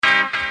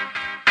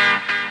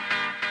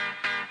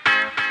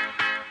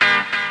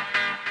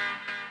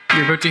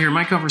You're about to hear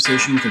my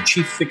conversation with our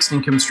chief fixed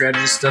income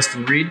strategist,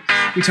 Dustin Reid.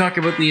 We talk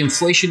about the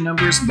inflation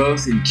numbers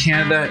both in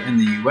Canada and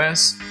the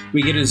US.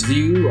 We get his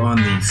view on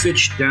the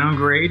Fitch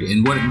downgrade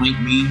and what it might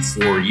mean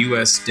for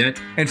US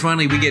debt. And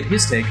finally, we get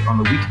his take on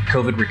the weak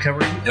COVID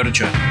recovery out of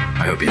China.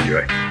 I hope you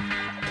enjoy.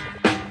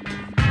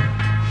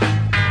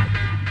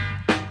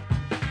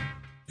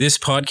 This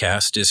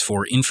podcast is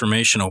for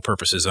informational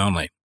purposes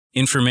only.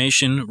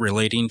 Information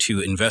relating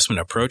to investment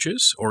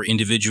approaches or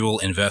individual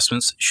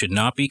investments should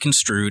not be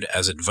construed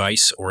as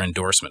advice or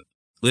endorsement.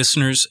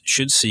 Listeners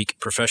should seek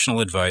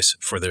professional advice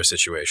for their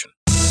situation.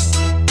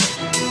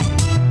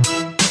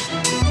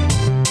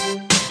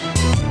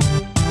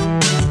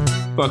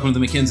 Welcome to the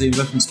Mackenzie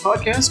Investments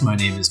Podcast. My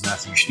name is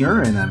Matthew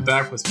Schnurr, and I'm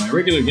back with my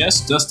regular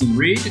guest, Dustin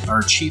Reid,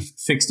 our Chief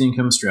Fixed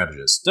Income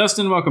Strategist.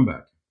 Dustin, welcome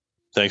back.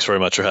 Thanks very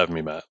much for having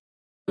me, Matt.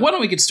 Why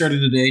don't we get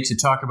started today to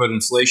talk about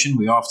inflation?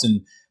 We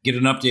often get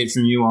an update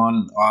from you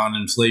on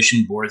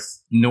inflation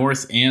both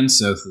north and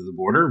south of the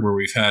border, where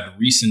we've had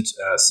recent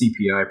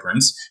CPI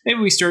prints. Maybe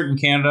we start in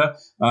Canada.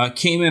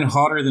 Came in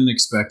hotter than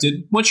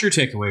expected. What's your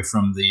takeaway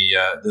from the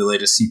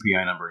latest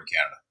CPI number in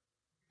Canada?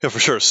 Yeah, for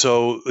sure.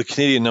 So the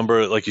Canadian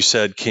number, like you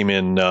said, came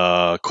in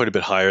quite a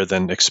bit higher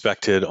than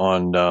expected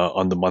on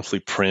the monthly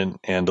print,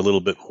 and a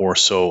little bit more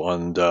so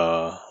on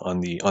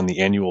the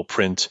annual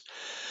print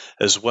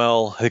as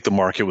well. I think the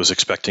market was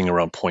expecting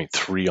around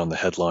 0.3 on the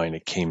headline.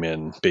 It came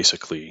in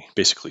basically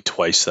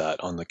twice that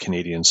on the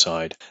Canadian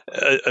side.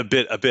 A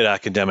bit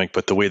academic,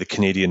 but the way the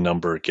Canadian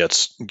number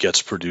gets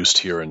produced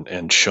here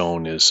and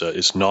shown is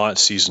not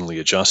seasonally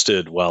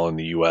adjusted. While in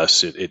the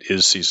U.S. it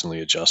is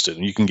seasonally adjusted,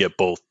 and you can get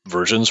both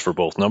versions for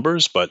both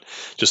numbers. But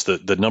just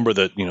the number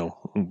that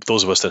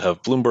those of us that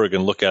have Bloomberg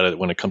and look at it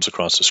when it comes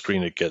across the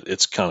screen,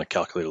 it's kind of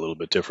calculated a little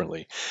bit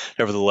differently.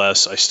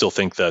 Nevertheless, I still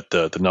think that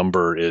the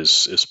number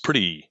is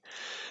pretty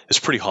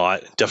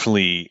hot.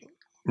 Definitely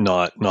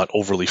not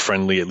overly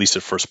friendly, at least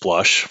at first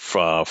blush,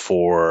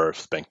 for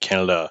Bank of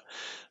Canada,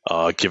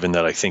 given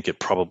that I think it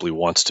probably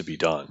wants to be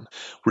done.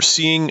 We're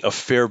seeing a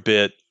fair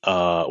bit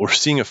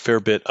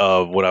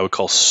of what I would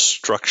call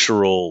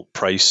structural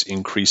price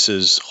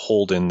increases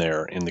hold in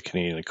there in the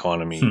Canadian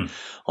economy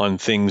on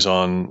things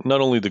on not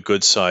only the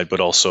goods side,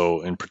 but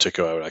also in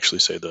particular, I would actually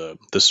say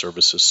the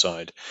services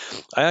side.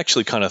 I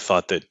actually kind of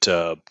thought that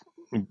the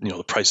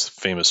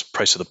famous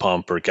price of the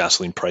pump or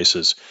gasoline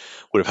prices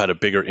would have had a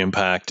bigger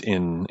impact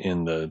in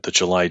the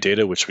July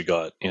data, which we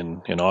got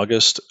in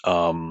August.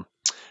 And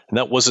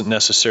that wasn't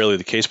necessarily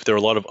the case, but there are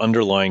a lot of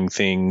underlying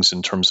things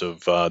in terms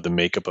of the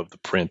makeup of the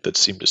print that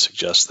seem to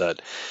suggest that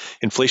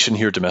inflation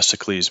here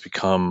domestically has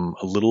become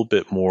a little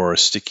bit more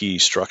sticky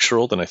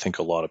structural than I think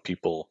a lot of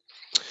people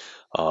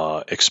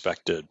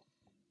expected.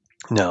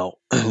 Now,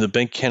 the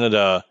Bank of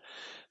Canada,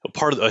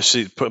 part of the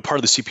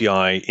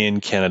CPI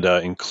in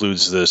Canada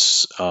includes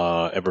this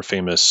ever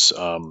famous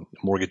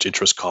mortgage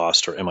interest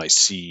cost, or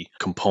MIC,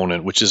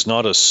 component, which is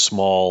not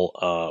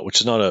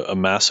a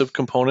massive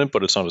component,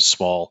 but it's not a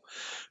small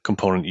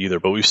component either.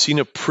 But we've seen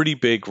a pretty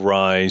big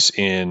rise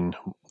in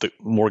the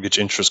mortgage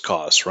interest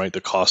costs, right?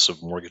 The cost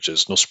of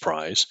mortgages, no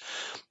surprise.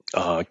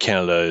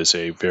 Canada is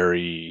a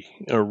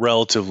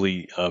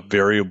relatively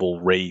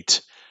variable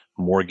rate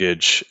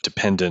mortgage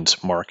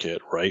dependent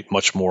market, right?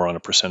 Much more on a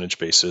percentage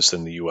basis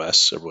than the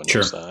US. Everyone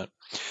knows that.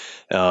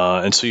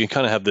 And so you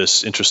kind of have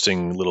this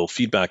interesting little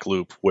feedback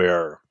loop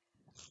where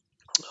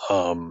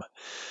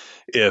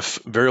if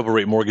variable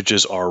rate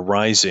mortgages are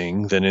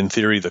rising, then in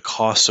theory the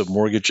costs of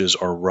mortgages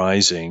are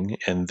rising,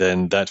 and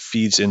then that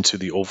feeds into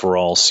the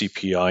overall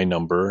CPI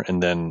number.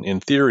 And then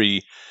in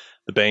theory,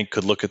 the bank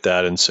could look at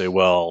that and say,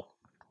 well,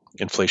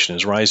 inflation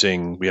is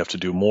rising, we have to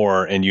do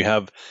more, and you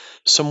have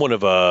somewhat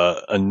of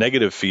a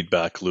negative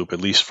feedback loop,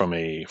 at least from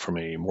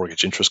a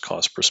mortgage interest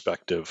cost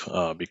perspective,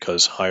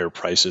 because higher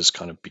prices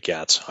kind of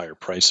begats higher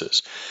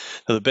prices.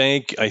 Now, the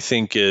bank, I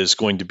think, is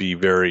going to be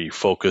very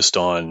focused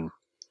on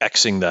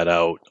Xing that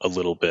out a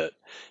little bit,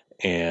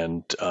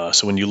 and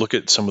so when you look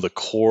at some of the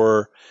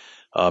core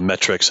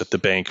metrics that the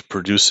bank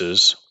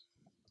produces,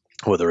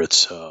 whether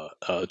it's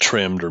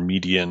trimmed or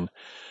median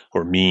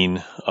or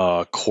mean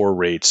core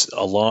rates,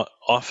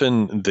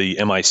 often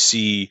the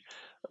MIC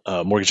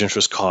mortgage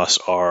interest costs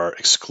are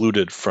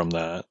excluded from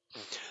that,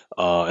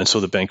 and so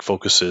the bank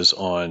focuses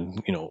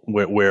on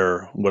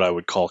where what I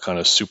would call kind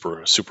of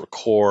super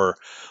core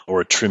or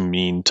a trim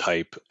mean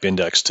type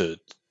index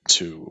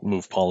to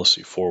move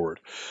policy forward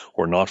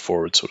or not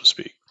forward, so to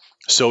speak.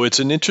 So it's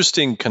an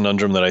interesting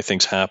conundrum that I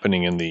think is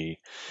happening in the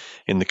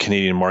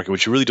Canadian market,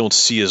 which you really don't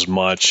see as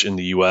much in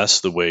the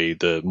U.S., the way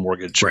the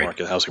mortgage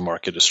market, housing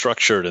market is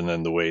structured, and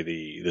then the way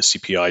the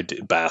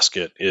CPI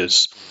basket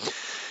is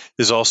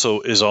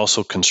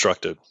also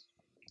constructed.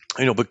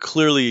 But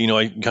clearly,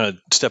 I kind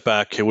of step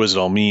back. Hey, what does it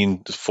all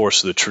mean? The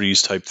forest of the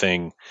trees type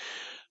thing.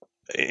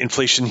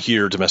 Inflation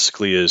here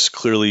domestically is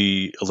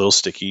clearly a little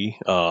sticky,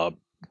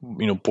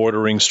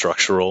 bordering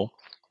structural.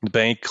 The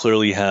bank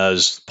clearly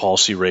has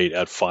policy rate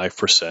at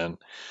 5%.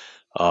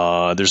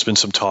 There's been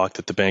some talk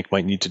that the bank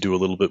might need to do a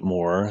little bit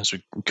more. As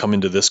we come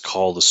into this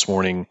call this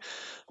morning,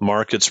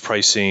 market's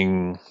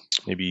pricing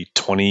maybe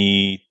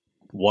 20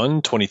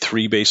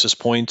 23 basis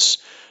points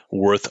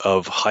worth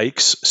of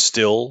hikes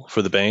still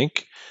for the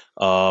bank.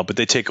 But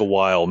they take a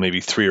while,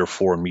 maybe 3 or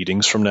 4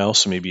 meetings from now,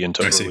 so maybe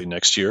into early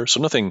next year. So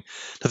nothing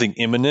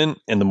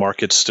imminent, and the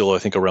market's still, I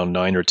think, around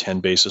 9 or 10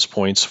 basis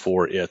points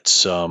for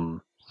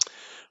the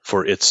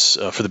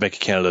Bank of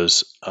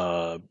Canada's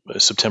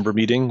September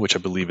meeting, which I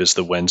believe is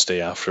the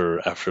Wednesday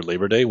after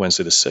Labor Day,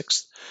 Wednesday the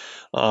 6th.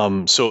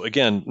 So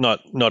again,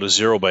 not a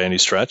zero by any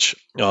stretch.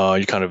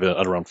 You're kind of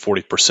at around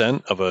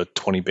 40% of a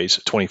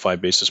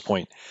 25 basis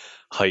point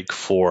hike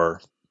for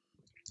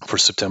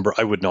September.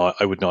 I would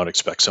not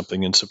expect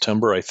something in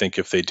September. I think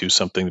if they do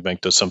something, the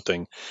bank does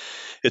something,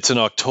 it's an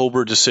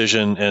October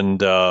decision.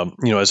 And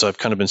as I've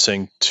kind of been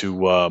saying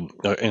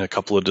in a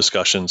couple of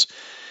discussions,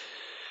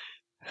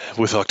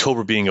 with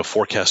October being a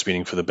forecast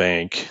meeting for the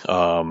bank,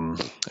 an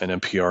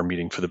MPR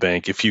meeting for the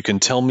bank, if you can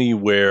tell me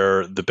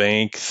where the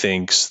bank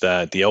thinks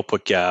that the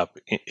output gap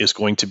is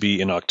going to be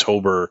in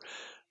October,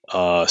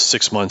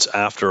 6 months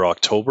after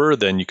October,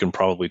 then you can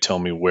probably tell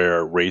me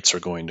where rates are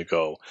going to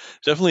go.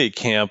 Definitely a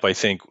camp, I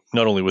think,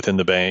 not only within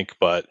the bank,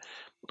 but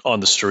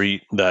on the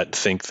street that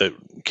think that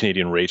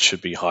Canadian rates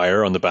should be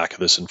higher on the back of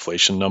this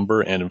inflation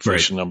number and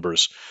inflation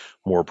numbers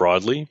more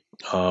broadly.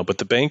 But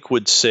the bank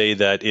would say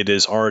that it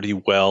is already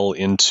well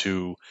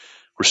into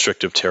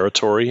restrictive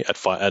territory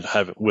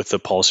with the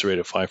policy rate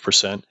of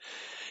 5%.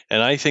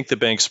 And I think the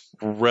bank's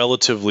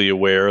relatively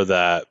aware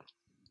that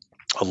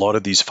a lot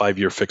of these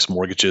 5-year fixed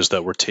mortgages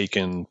that were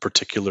taken,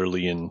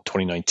 particularly in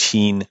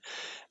 2019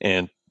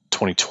 and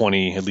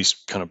 2020, at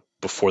least kind of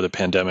before the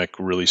pandemic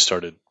really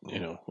started,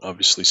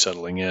 obviously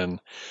settling in,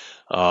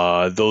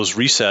 those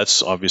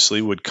resets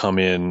obviously would come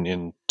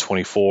in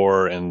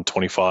 24 and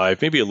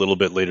 25, maybe a little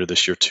bit later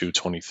this year too,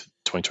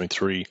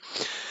 2023.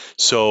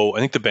 So I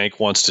think the bank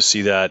wants to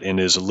see that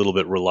and is a little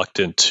bit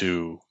reluctant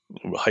to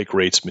hike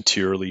rates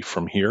materially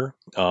from here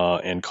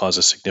and cause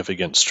a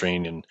significant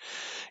strain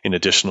in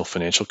additional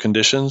financial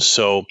conditions.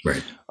 So,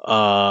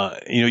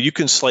 you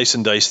can slice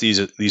and dice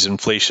these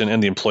inflation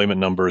and the employment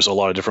numbers a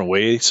lot of different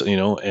ways,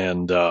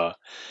 and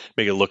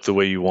make it look the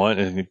way you want.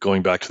 And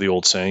going back to the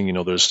old saying,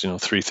 there's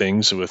 3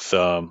 things with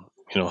how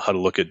to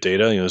look at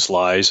data. There's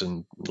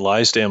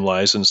damn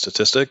lies, and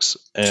statistics.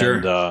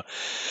 And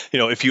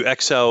if you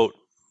X out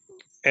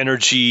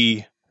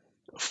energy,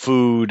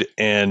 food,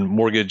 and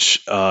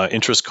mortgage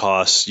interest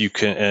costs, you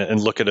can and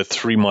look at a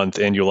 3-month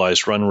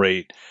annualized run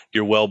rate,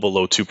 you're well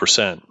below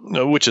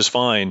 2%, which is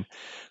fine.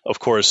 Of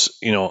course,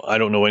 I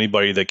don't know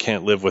anybody that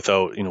can't live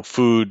without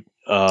food,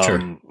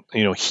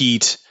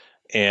 heat,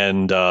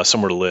 and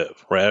somewhere to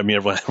live, right? I mean,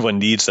 everyone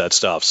needs that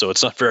stuff, so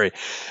it's not very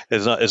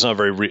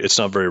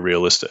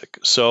realistic.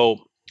 So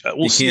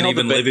you can't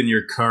even live in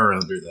your car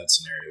under that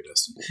scenario,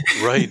 Dustin.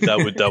 Right,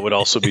 that would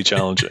also be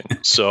challenging.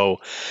 So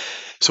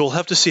we'll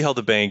have to see how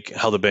the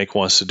bank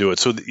wants to do it.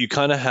 So you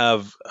kind of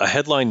have a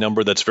headline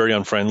number that's very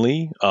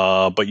unfriendly,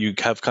 but you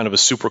have kind of a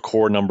super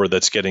core number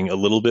that's getting a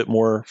little bit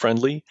more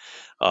friendly,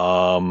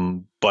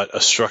 but a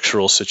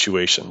structural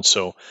situation.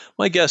 So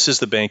my guess is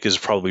the bank is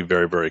probably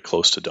very, very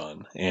close to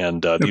done.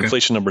 And the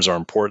inflation numbers are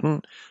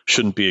important,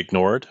 shouldn't be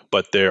ignored,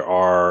 but there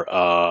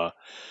are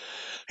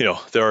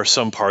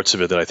some parts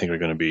of it that I think are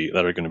going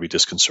to be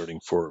disconcerting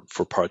for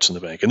parts in the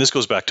bank. And this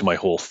goes back to my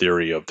whole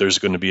theory of there's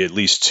going to be at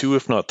least 2,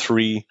 if not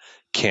 3,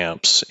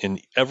 camps in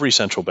every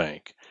central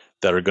bank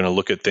that are going to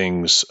look at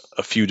things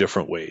a few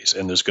different ways.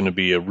 And there's going to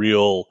be a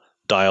real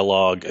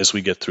dialogue as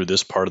we get through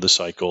this part of the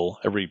cycle.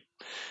 Every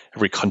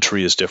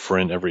country is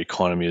different, every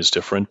economy is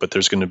different, but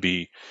there's going to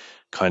be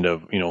kind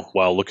of,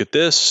 wow, look at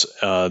this.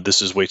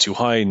 This is way too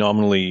high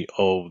nominally.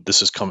 Oh,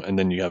 this is coming. And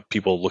then you have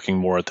people looking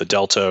more at the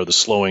delta or the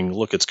slowing.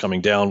 Look, it's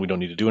coming down. We don't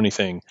need to do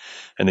anything.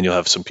 And then you'll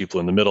have some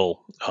people in the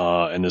middle.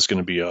 And there's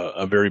going to be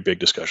a very big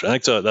discussion. I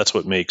think that's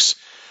what makes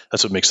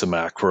the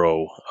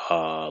macro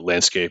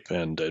landscape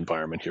and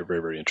environment here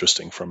very, very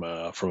interesting from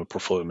a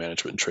portfolio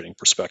management and trading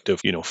perspective,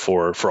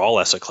 for all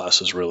asset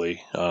classes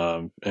really.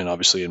 And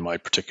obviously in my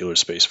particular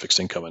space,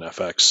 fixed income and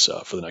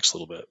FX for the next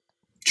little bit.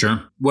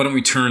 Sure. Why don't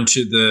we turn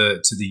to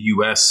the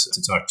U.S.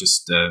 to talk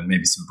just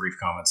maybe some brief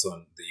comments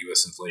on the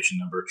U.S. inflation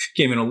number.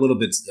 Came in a little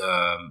bit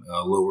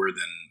lower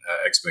than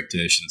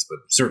expectations, but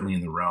certainly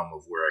in the realm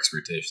of where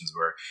expectations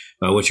were.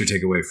 What's your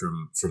takeaway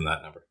from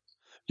that number?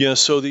 Yeah,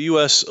 so the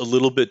U.S., a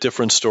little bit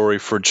different story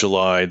for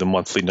July. The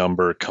monthly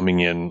number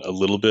coming in a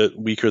little bit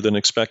weaker than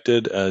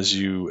expected, as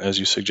you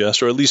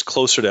suggest, or at least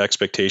closer to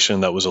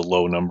expectation. That was a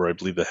low number. I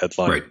believe the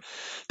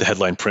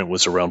headline print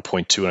was around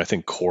 0.2, and I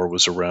think core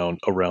was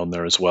around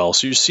there as well.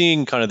 So you're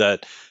seeing kind of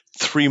that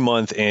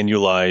rolling 3-month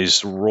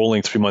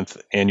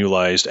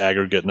annualized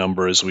aggregate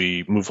number as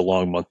we move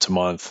along month to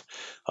month,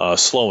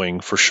 slowing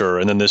for sure.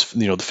 And then this,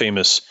 the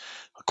famous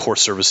core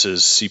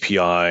services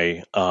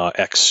CPI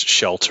X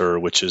shelter,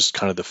 which has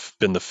kind of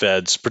been the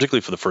Fed's, particularly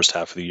for the first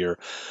half of the year,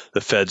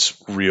 the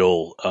Fed's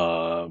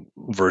real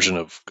version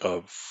of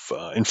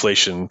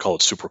inflation, call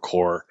it super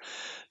core,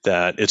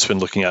 that it's been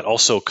looking at,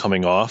 also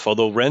coming off.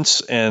 Although rents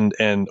and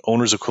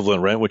owner's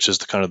equivalent rent, which is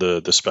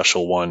the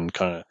special one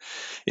kind of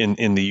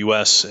in the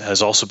U.S.,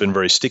 has also been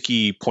very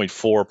sticky,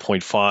 0.4,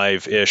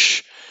 0.5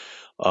 ish.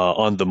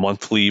 on the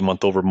month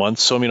over month.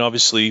 So, I mean,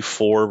 obviously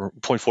 4.4%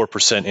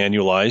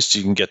 annualized,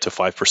 you can get to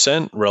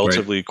 5%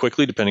 relatively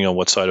quickly, depending on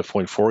what side of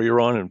 0.4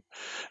 you're on. And,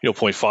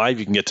 0.5,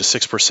 you can get to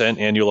 6%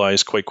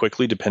 annualized quite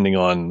quickly, depending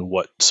on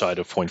what side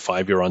of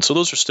 0.5 you're on. So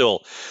those are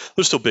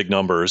still big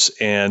numbers.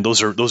 And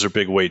those are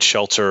big weights.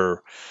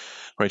 Shelter,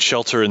 right?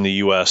 Shelter in the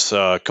U.S.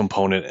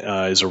 Component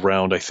is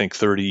around, I think,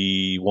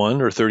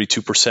 31 or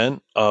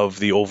 32% of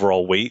the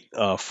overall weight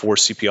for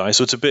CPI.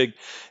 So it's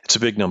a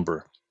big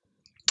number.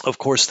 Of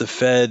course, the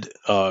Fed,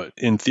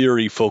 in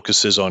theory,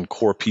 focuses on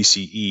core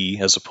PCE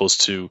as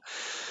opposed to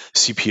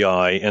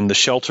CPI, and the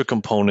shelter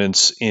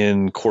components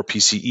in core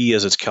PCE,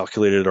 as it's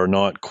calculated, are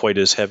not quite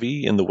as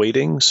heavy in the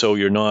weighting. So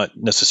you're not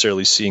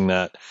necessarily seeing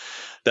that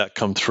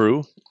come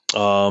through.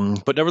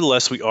 But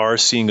nevertheless, we are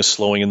seeing a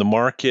slowing, and the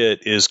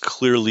market is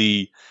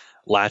clearly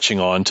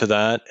latching on to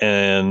that.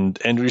 And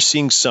we're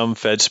seeing some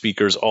Fed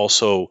speakers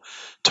also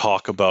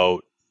talk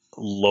about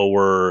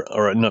lower,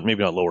 or not,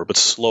 maybe not lower, but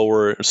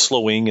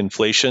slowing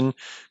inflation,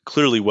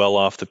 clearly well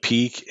off the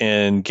peak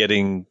and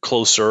getting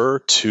closer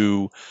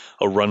to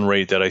a run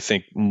rate that I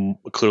think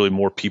clearly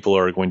more people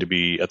are going to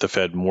be at the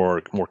Fed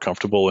more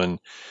comfortable in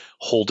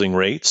holding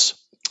rates.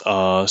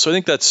 So I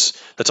think that's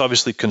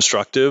obviously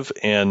constructive,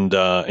 and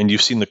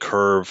you've seen the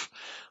curve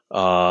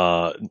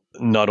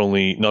not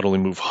only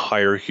move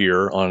higher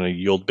here on a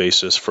yield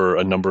basis for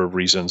a number of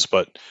reasons,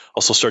 but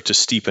also start to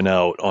steepen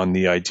out on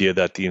the idea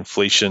that the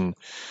inflation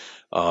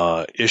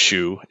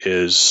issue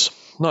is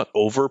not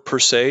over per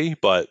se,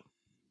 but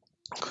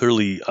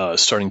clearly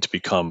starting to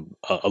become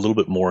a little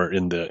bit more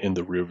in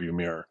the rearview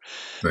mirror.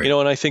 Right.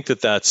 And I think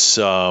that's.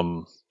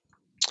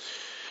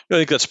 I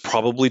think that's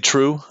probably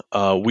true.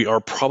 We are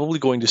probably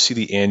going to see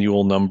the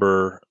annual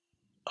number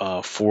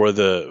for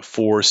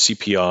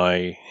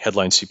CPI,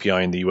 headline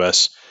CPI in the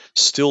U.S.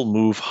 still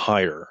move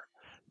higher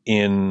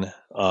in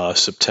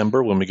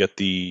September when we get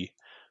the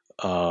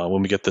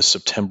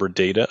September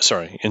data.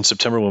 Sorry, in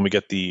September when we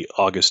get the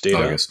August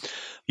data.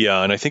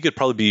 Yeah, and I think it's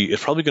probably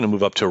going to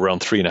move up to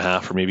around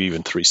 3.5 or maybe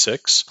even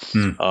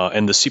 3.6.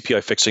 And the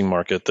CPI fixing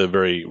market, the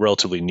very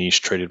relatively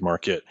niche traded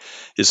market,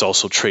 is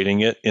also trading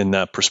it in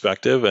that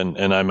perspective.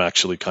 And I'm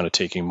actually kind of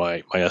taking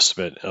my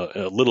estimate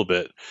a little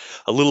bit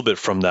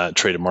from that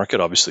traded market.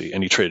 Obviously,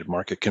 any traded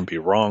market can be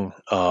wrong,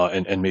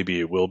 and maybe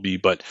it will be,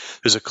 but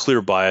there's a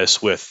clear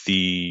bias with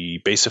the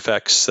base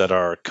effects that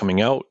are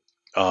coming out.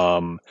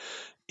 For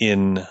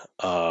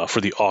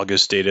the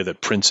August data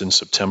that prints in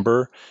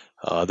September,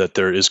 that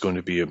there is going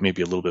to be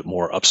maybe a little bit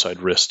more upside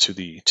risk to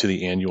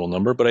the annual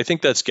number, but I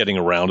think that's getting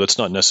around. It's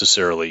not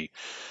necessarily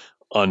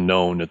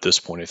unknown at this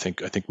point. I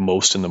think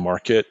most in the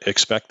market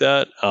expect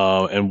that,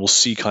 and we'll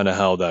see kind of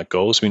how that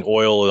goes. I mean,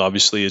 oil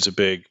obviously is a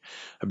big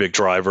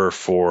driver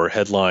for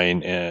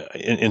headline,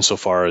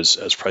 insofar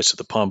as price at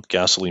the pump,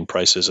 gasoline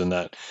prices, and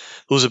that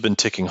those have been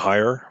ticking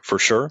higher for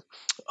sure.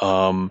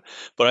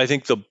 But I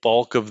think the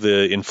bulk of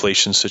the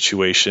inflation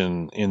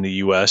situation in the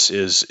U.S.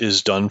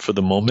 is done for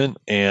the moment,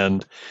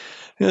 and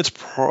it's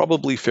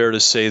probably fair to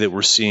say that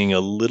we're seeing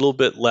a little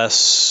bit less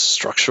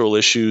structural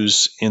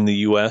issues in the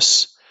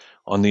U.S.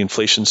 on the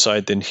inflation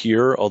side than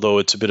here. Although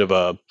it's a bit of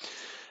a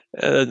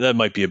that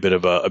might be a bit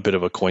of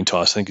a coin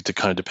toss. I think it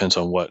kind of depends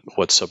on what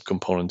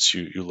subcomponents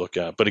you look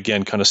at. But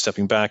again, kind of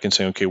stepping back and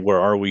saying, okay, where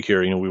are we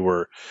here? We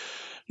were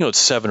it's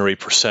 7 or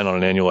 8%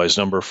 on an annualized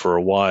number for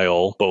a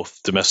while,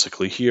 both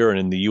domestically here and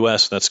in the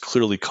U.S. And that's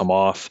clearly come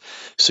off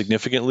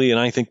significantly. And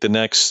I think the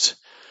next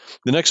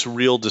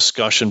real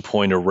discussion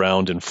point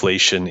around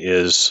inflation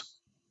is,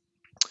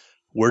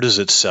 where does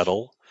it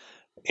settle,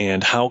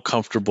 and how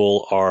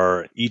comfortable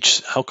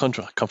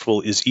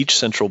is each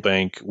central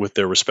bank with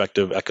their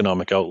respective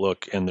economic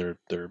outlook and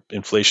their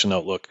inflation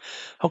outlook?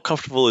 How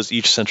comfortable is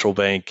each central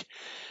bank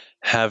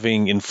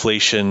having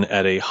inflation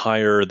at a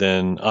higher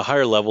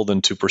level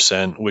than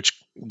 2%,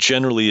 which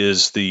generally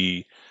is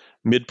the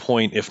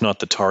midpoint, if not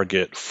the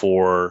target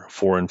for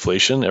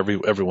inflation?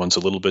 Everyone's a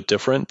little bit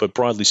different, but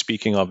broadly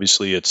speaking,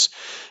 obviously it's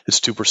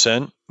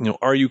 2%.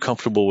 Are you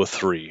comfortable with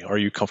 3? Are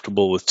you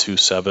comfortable with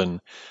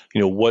 2.7?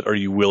 What are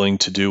you willing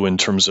to do in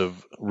terms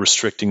of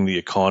restricting the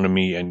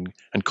economy and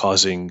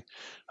causing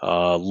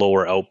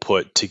lower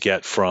output to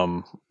get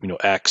from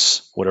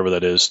X, whatever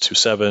that is,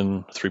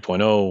 2.7,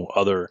 3.0,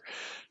 other,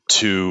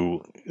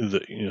 to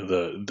the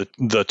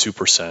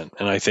 2%.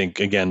 And I think,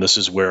 again, this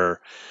is where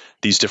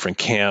these different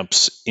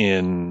camps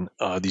in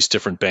these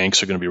different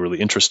banks are going to be really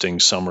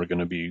interesting. Some are going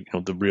to be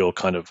the real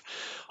kind of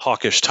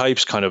hawkish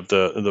types, kind of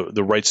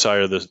the right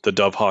side of the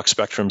dove hawk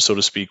spectrum, so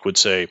to speak, would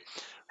say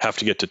have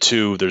to get to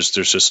 2. There's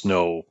just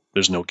no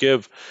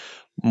give.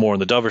 More on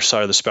the dovish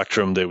side of the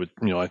spectrum, they would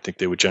I think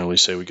they would generally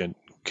say we can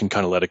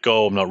kind of let it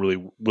go. I'm not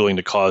really willing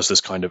to cause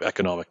this kind of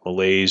economic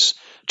malaise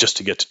just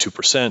to get to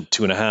 2%,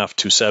 2.5,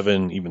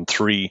 2.7, even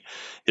 3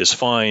 is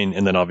fine.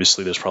 And then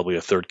obviously there's probably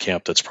a third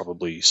camp that's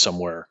probably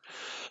somewhere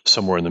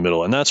in the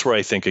middle. And that's where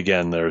I think,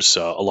 again, there's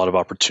a lot of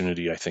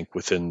opportunity, I think,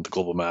 within the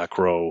global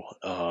macro,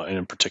 and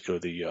in particular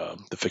the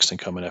fixed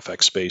income and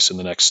FX space in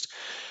the next,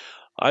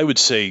 I would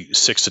say,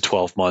 6 to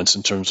 12 months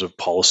in terms of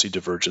policy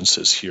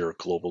divergences here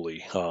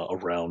globally,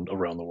 around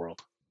the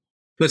world.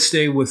 Let's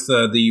stay with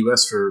the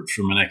U.S. for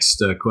my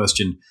next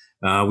question.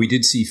 We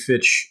did see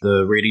Fitch,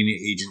 the rating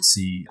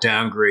agency,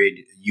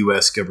 downgrade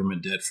U.S.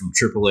 government debt from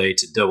AAA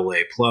to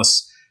AA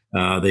plus.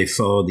 They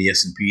followed the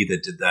S&P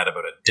that did that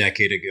about a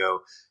decade ago.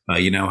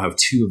 You now have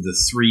two of the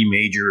three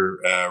major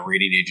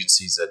rating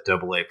agencies at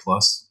AA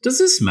plus. Does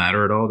this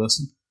matter at all,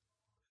 Dustin?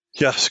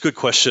 Yeah, it's a good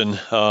question.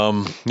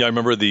 I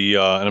remember and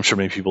I'm sure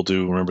many people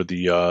do remember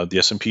the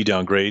S&P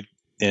downgrade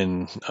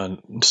in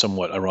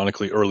somewhat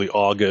ironically early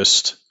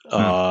August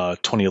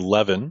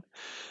 2011.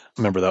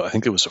 Remember that? I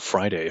think it was a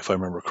Friday, if I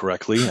remember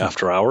correctly,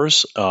 after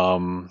hours.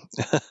 So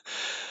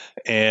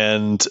we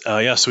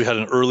had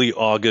an early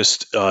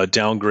August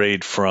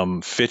downgrade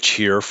from Fitch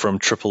here from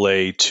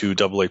AAA to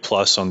AA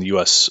plus on the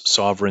U.S.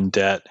 sovereign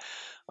debt,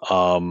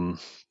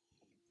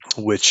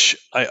 which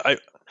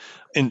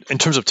in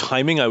terms of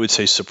timing, I would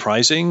say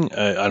surprising.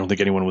 I don't think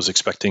anyone was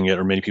expecting it,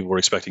 or many people were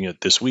expecting it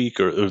this week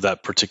or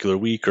that particular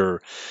week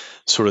or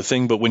sort of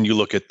thing. But when you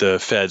look at the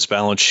Fed's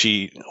balance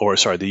sheet,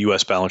 the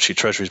U.S. balance sheet,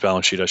 Treasury's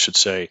balance sheet, I should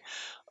say,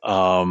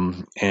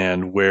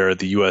 and where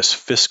the U.S.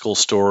 fiscal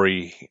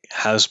story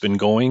has been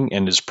going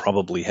and is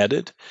probably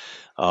headed,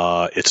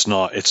 it's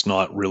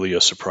not really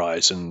a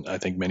surprise. And I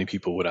think many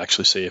people would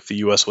actually say if the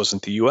U.S.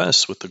 wasn't the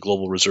U.S. with the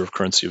global reserve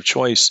currency of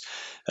choice,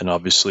 and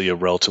obviously a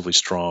relatively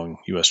strong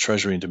U.S.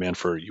 Treasury and demand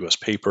for U.S.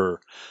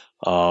 paper,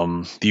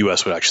 the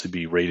U.S. would actually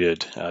be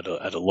rated at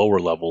a lower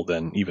level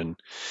than even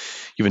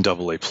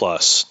AA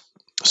plus.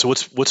 So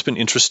what's been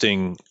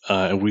interesting,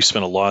 and we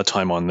spent a lot of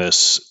time on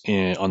this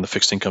on the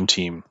fixed income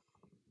team,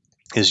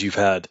 is you've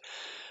had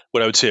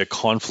what I would say a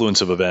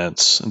confluence of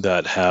events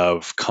that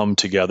have come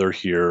together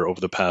here over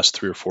the past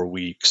 3 or 4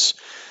 weeks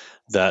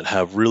that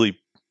have really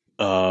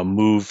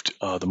moved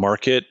the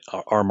market,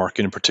 our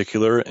market in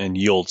particular, and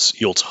yields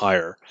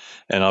higher.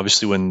 And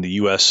obviously, when the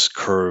U.S.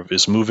 curve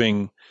is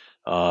moving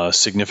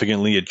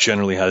significantly, it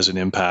generally has an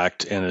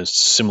impact and a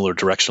similar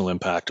directional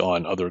impact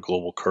on other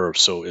global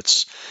curves. So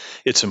it's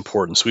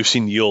important. So we've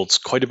seen yields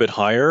quite a bit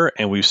higher,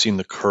 and we've seen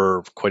the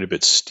curve quite a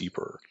bit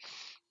steeper.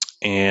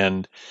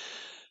 And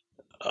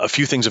a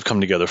few things have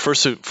come together.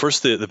 First,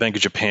 the Bank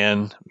of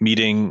Japan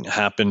meeting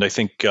happened, I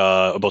think,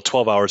 about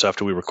 12 hours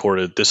after we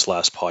recorded this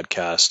last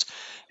podcast.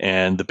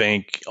 And the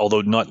bank,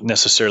 although not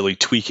necessarily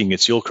tweaking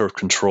its yield curve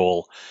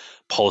control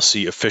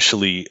policy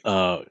officially,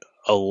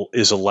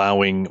 is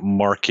allowing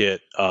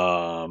market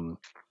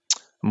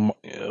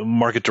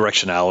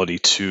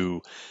directionality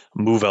to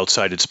move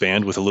outside its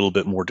band with a little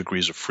bit more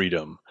degrees of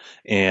freedom.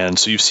 And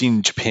so you've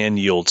seen Japan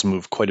yields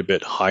move quite a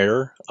bit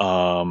higher,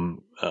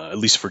 at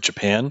least for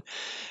Japan.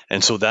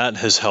 And so that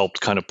has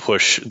helped kind of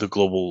push the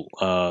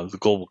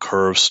global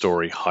curve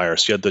story higher.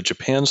 So you had the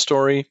Japan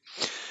story.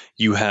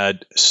 You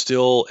had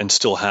still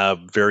have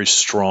very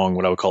strong,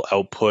 what I would call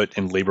output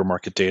and labor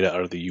market data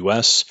out of the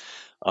U.S.,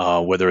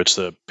 whether it's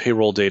the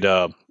payroll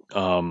data,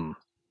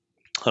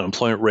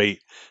 unemployment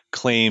rate,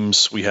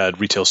 claims. We had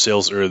retail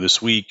sales earlier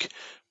this week.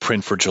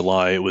 Print for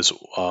July, it was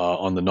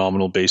on the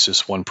nominal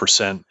basis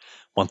 1%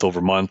 month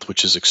over month,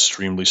 which is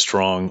extremely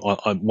strong.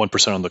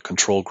 1% on the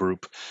control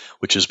group,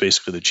 which is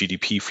basically the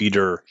GDP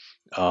feeder.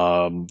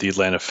 The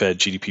Atlanta Fed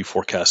GDP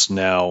forecast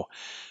now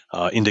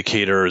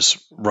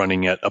indicators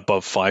running at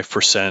above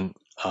 5%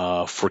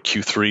 for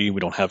Q3. We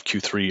don't have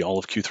all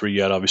of Q3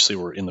 yet. Obviously,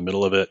 we're in the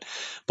middle of it,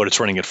 but it's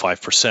running at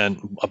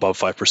 5%, above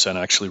 5%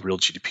 actually, real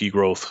GDP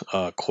growth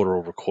quarter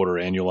over quarter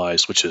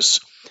annualized, which is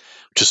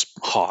just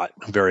hot,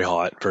 very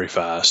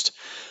fast.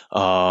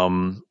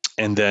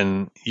 And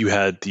then you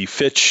had the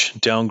Fitch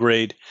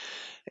downgrade.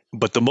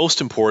 But the most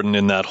important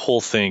in that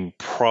whole thing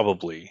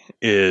probably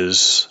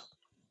is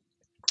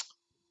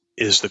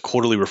the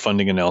quarterly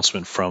refunding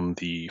announcement from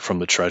the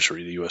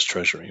Treasury, the U.S.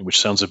 Treasury, which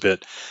sounds a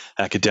bit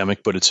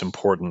academic, but it's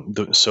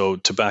important. So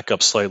to back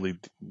up slightly,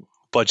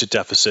 budget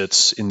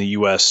deficits in the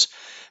U.S.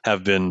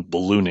 have been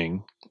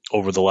ballooning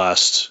over the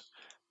last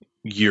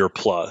year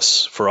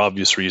plus for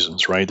obvious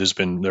reasons, right?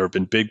 There have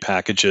been big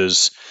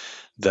packages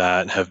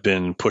that have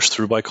been pushed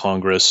through by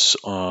Congress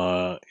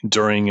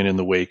during and in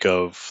the wake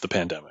of the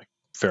pandemic.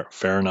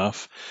 Fair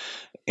enough.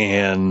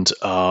 And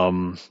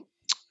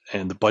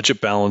the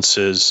budget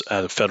balances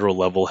at a federal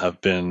level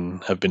have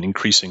been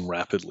increasing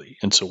rapidly.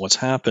 And so what's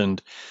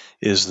happened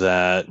is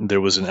that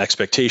there was an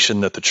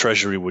expectation that the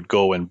Treasury would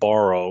go and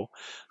borrow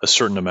a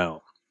certain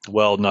amount.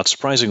 Well, not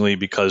surprisingly,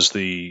 because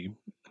the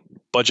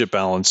budget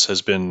balance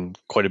has been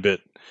quite a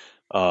bit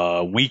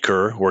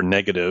weaker or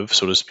negative,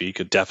 so to speak,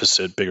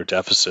 bigger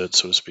deficit,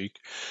 so to speak,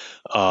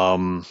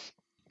 the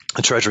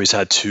Treasury's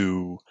had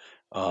to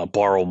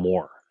borrow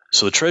more.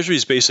 So the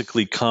Treasury's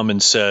basically come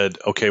and said,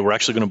 okay, we're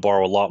actually going to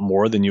borrow a lot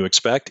more than you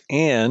expect.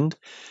 And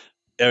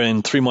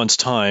in 3 months'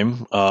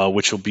 time,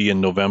 which will be in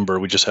November,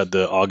 we just had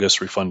the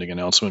August refunding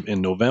announcement.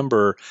 In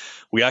November,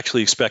 we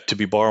actually expect to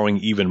be borrowing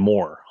even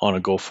more on a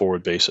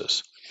go-forward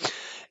basis.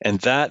 And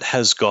that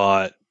has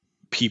got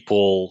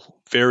people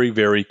very,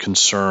 very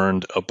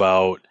concerned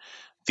about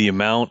the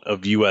amount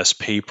of U.S.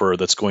 paper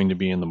that's going to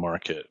be in the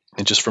market.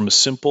 And just from a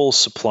simple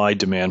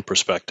supply-demand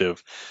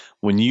perspective,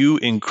 when you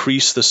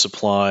increase the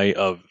supply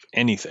of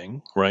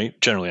anything, right,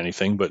 generally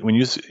anything, but when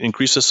you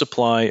increase the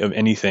supply of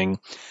anything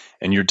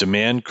and your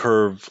demand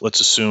curve, let's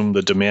assume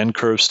the demand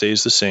curve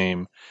stays the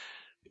same,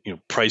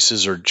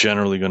 prices are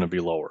generally going to be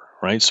lower,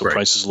 right? So Right.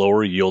 prices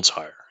lower, yields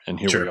higher, and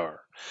here we Sure.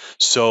 are.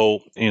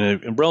 So in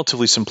a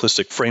relatively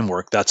simplistic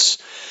framework, that's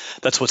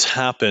what's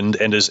happened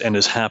and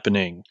is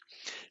happening.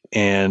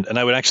 And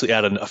I would actually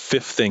add a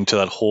fifth thing to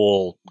that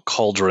whole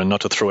cauldron,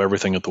 not to throw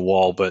everything at the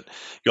wall, but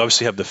you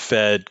obviously have the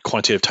Fed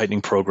quantitative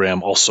tightening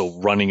program also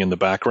running in the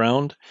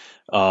background,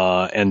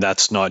 and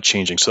that's not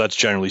changing. So that's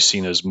generally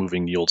seen as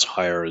moving yields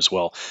higher as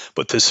well.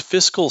 But this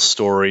fiscal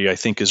story, I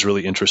think, is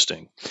really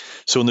interesting.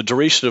 So in the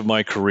duration of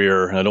my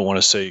career, and I don't want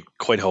to say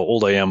quite how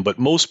old I am, but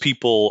most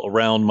people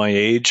around my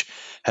age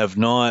have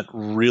not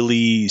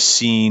really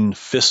seen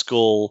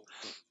fiscal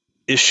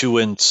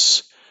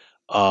issuance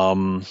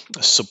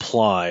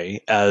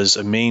supply as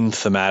a main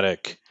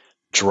thematic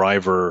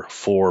driver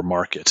for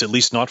markets, at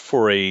least not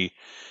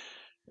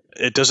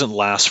it doesn't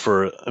last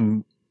for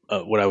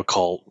what I would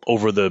call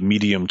over the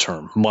medium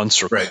term,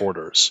 months or Right.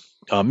 quarters.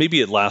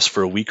 Maybe it lasts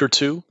for a week or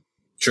two,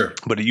 Sure.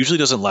 but it usually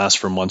doesn't last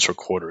for months or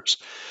quarters.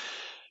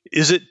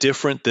 Is it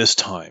different this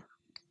time?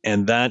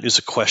 And that is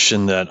a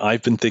question that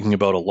I've been thinking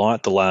about a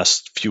lot the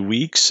last few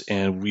weeks,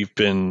 and we've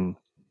been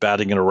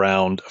batting it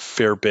around a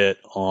fair bit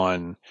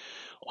on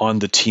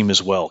the team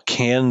as well.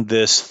 Can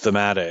this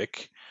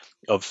thematic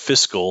of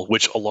fiscal,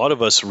 which a lot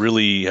of us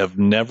really have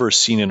never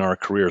seen in our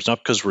careers, not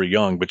because we're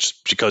young, but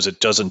because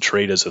it doesn't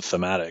trade as a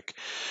thematic,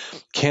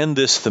 can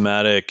this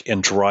thematic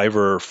and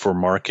driver for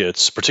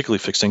markets, particularly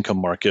fixed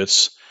income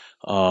markets,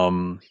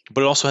 but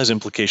it also has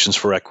implications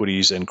for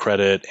equities and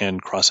credit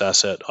and cross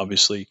asset,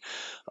 obviously.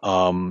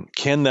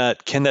 Can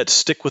that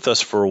stick with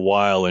us for a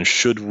while, and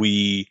should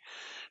we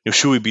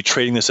be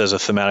trading this as a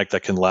thematic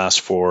that can last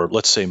for,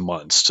 let's say,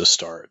 months to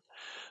start?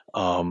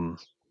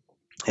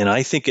 And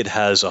I think it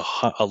has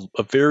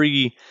a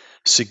very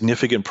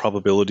significant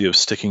probability of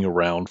sticking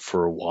around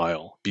for a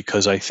while,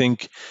 because I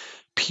think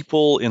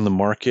people in the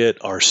market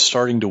are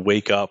starting to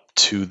wake up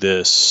to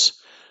this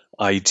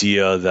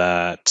idea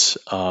that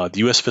the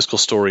U.S. fiscal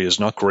story is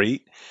not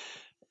great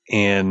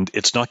and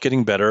it's not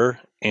getting better,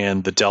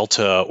 and the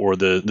delta or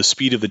the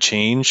speed of the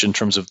change in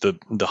terms of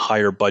the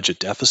higher budget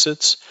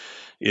deficits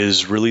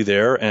is really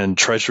there, and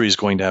Treasury is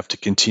going to have to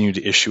continue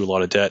to issue a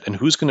lot of debt. And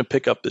who's going to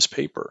pick up this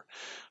paper?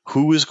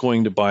 Who is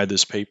going to buy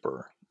this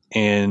paper?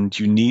 And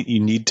you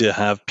need to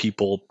have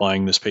people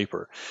buying this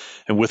paper.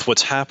 And with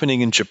what's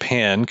happening in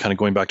Japan, kind of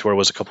going back to where I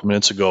was a couple of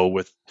minutes ago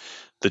with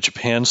the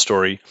Japan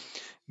story,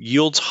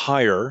 yields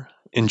higher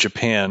in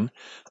Japan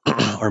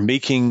are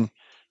making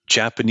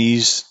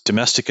Japanese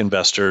domestic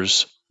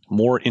investors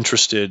more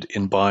interested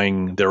in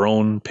buying their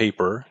own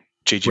paper,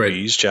 JGBs,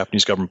 Right.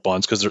 Japanese government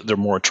bonds, because they're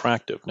more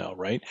attractive now,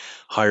 right?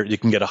 Higher, you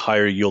can get a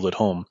higher yield at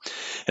home,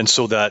 and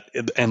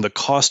the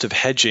cost of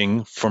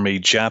hedging from a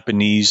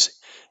Japanese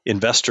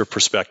investor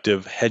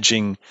perspective,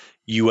 hedging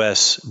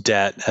U.S.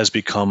 debt has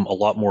become a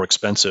lot more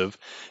expensive,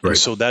 and Right.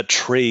 so that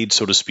trade,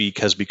 so to speak,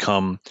 has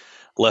become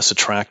less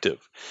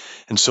attractive.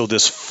 And so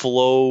this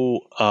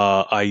flow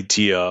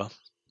idea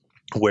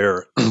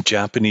where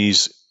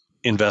Japanese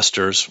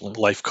investors,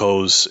 life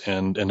cos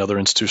and other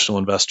institutional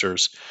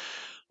investors,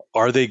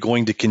 are they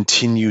going to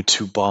continue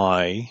to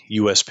buy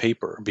U.S.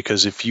 paper?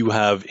 Because if you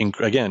have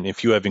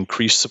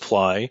increased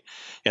supply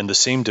and the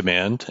same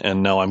demand,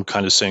 and now I'm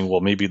kind of saying,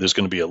 well, maybe there's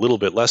going to be a little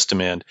bit less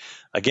demand.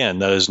 Again,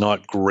 that is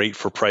not great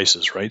for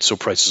prices, right? So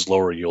prices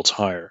lower, yields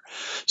higher.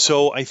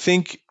 So I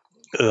think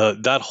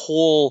that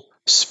whole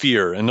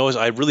sphere, and notice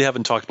I really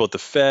haven't talked about the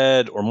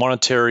Fed or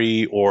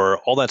monetary or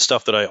all that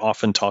stuff that I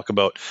often talk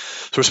about.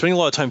 So we're spending a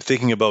lot of time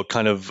thinking about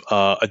kind of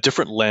a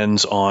different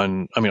lens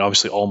on, I mean,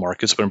 obviously all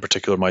markets, but in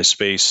particular my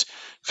space,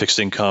 fixed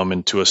income,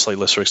 and to a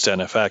slightly lesser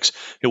extent FX.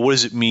 What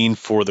does it mean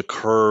for the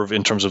curve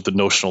in terms of the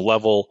notional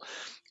level,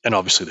 and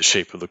obviously the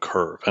shape of the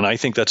curve? And I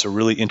think that's a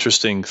really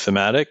interesting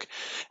thematic.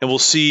 And we'll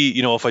see,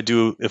 if I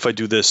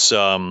do this.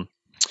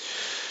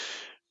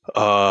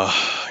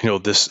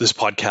 This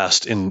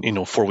podcast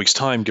in 4 weeks'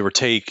 time, give or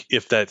take,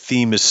 if that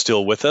theme is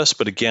still with us.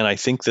 But again, I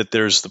think that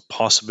there's the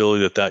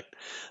possibility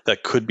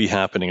that could be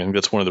happening. I think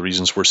that's one of the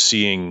reasons we're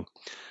seeing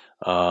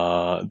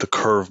the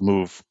curve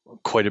move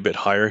quite a bit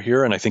higher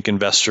here, and I think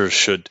investors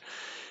should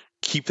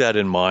keep that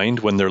in mind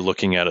when they're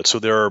looking at it. So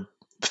there are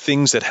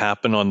things that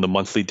happen on the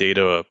monthly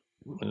data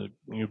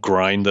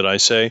grind that I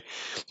say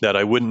that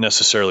I wouldn't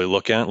necessarily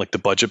look at, like the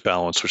budget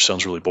balance, which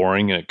sounds really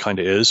boring, and it kind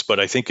of is. But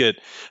I think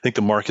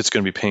the market's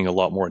going to be paying a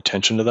lot more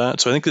attention to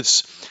that. So I think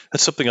that's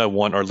something I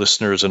want our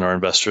listeners and our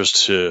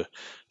investors to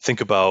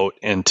think about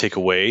and take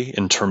away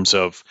in terms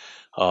of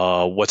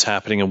what's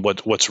happening and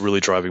what's really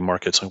driving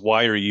markets. Like,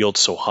 why are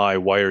yields so high?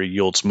 Why are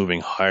yields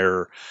moving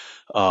higher?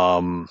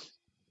 Why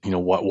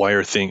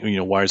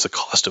is the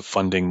cost of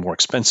funding more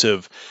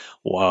expensive?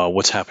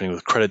 What's happening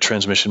with credit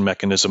transmission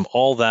mechanism?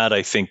 All that,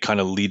 I think,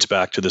 kind of leads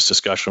back to this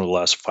discussion over the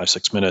last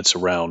 5-6 minutes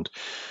around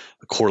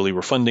quarterly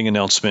refunding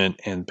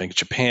announcement and Bank of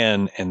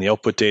Japan and the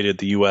output data of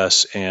the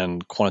U.S.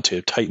 and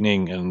quantitative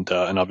tightening and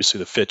obviously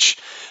the Fitch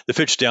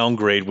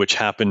downgrade, which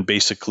happened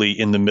basically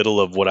in the middle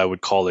of what I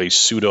would call a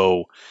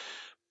pseudo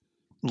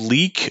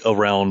leak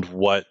around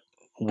what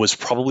was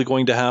probably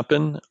going to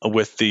happen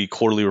with the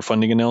quarterly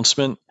refunding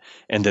announcement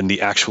and then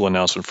the actual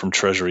announcement from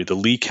Treasury. The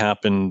leak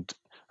happened,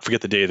 I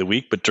forget the day of the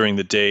week, but during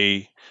the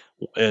day,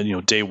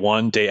 day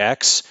one, day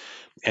X,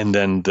 and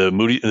then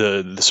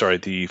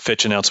the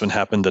Fitch announcement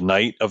happened the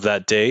night of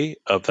that day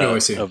Oh, I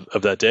see.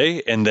 of that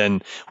day, and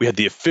then we had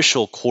the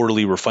official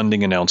quarterly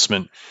refunding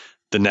announcement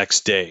the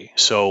next day.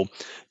 So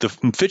the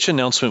Fitch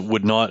announcement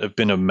would not have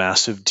been a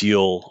massive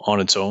deal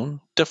on its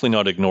own. Definitely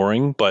not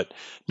ignoring, but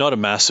not a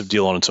massive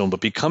deal on its own.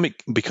 But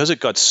because it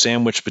got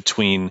sandwiched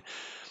between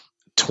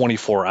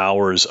 24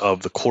 hours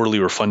of the quarterly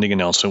refunding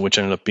announcement, which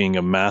ended up being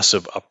a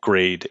massive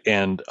upgrade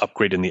in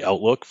the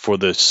outlook for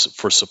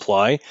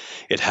supply,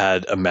 it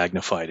had a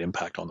magnified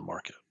impact on the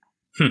market.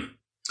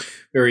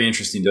 Very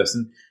interesting,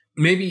 Dustin.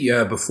 Maybe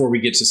before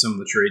we get to some of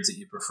the trades that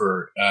you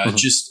prefer,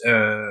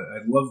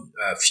 I'd love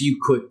a few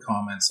quick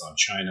comments on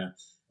China.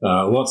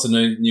 Lots of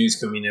news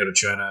coming out of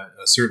China.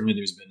 Certainly,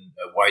 there's been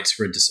a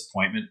widespread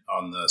disappointment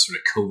on the sort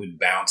of COVID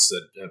bounce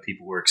that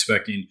people were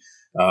expecting.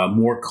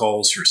 More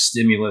calls for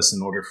stimulus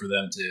in order for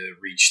them to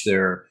reach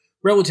their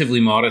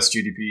relatively modest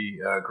GDP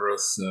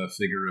growth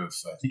figure of,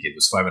 I think it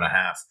was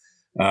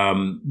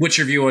 5.5. What's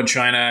your view on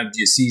China? Do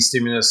you see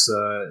stimulus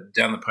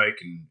down the pike,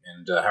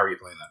 and how are you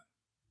playing that?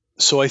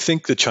 So I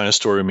think the China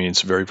story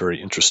remains very,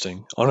 very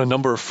interesting on a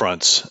number of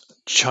fronts.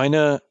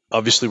 China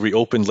obviously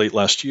reopened late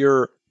last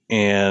year,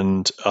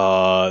 and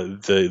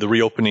the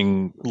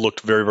reopening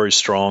looked very, very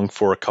strong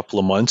for a couple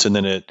of months, and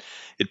then it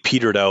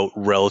petered out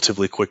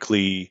relatively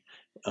quickly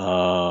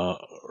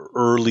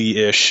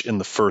early-ish in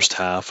the first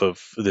half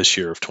of this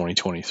year of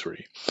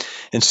 2023.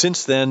 And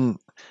since then,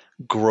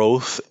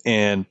 growth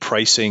and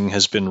pricing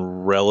has been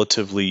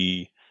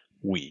relatively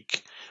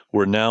weak.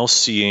 We're now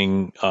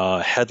seeing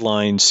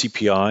headline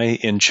CPI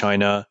in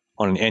China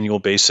on an annual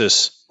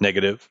basis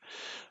negative.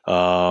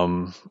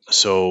 So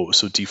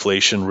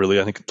deflation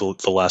really, I think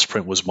the last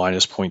print was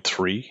minus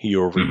 0.3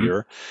 year over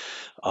year.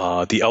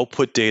 The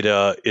output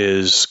data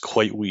is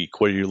quite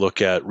weak. Whether you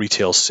look at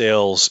retail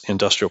sales,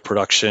 industrial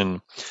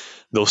production,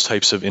 those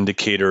types of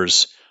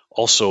indicators,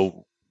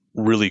 also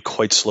really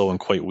quite slow and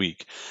quite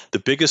weak. The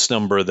biggest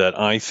number that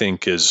I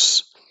think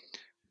is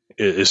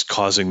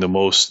causing the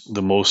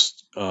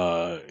most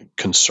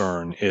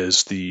concern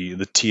is the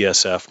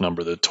TSF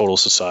number, the total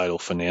societal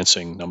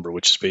financing number,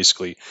 which is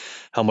basically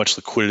how much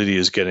liquidity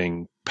is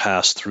getting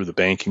passed through the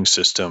banking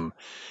system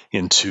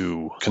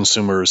into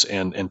consumers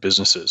and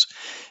businesses.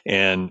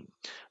 And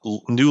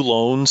new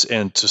loans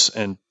and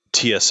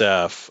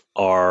TSF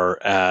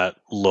are at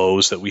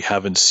lows that we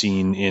haven't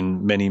seen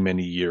in many,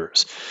 many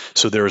years.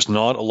 So there is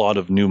not a lot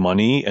of new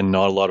money and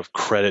not a lot of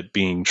credit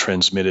being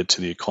transmitted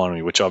to the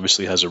economy, which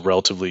obviously has a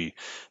relatively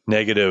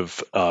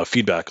negative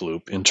feedback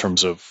loop in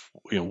terms of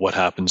what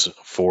happens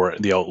for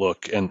the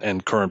outlook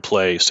and current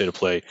state of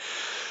play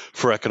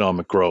for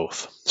economic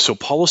growth. So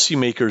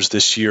policymakers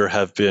this year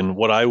have been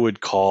what I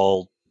would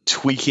call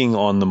tweaking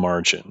on the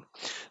margin.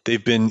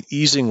 They've been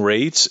easing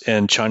rates,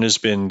 and China's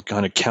been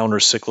kind of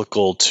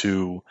counter-cyclical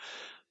to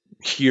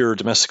here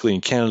domestically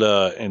in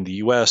Canada and the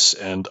U.S.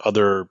 and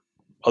other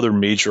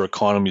major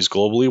economies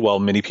globally. While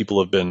many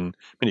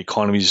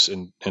economies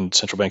and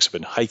central banks have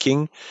been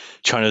hiking,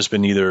 China's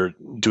been either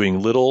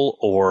doing little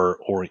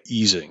or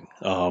easing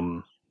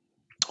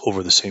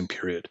over the same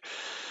period.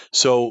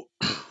 So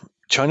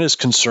China is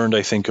concerned,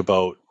 I think,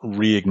 about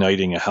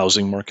reigniting a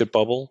housing market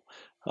bubble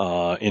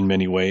in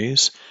many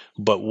ways.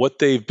 But what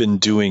they've been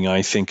doing,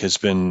 I think, has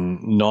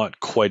been not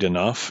quite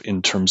enough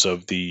in terms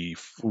of the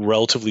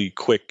relatively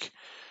quick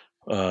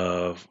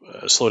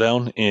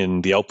slowdown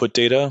in the output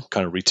data,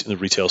 kind of the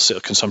retail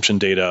consumption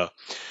data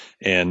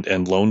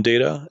and loan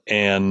data,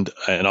 and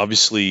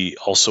obviously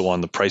also on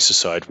the prices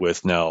side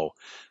with now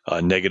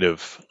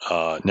negative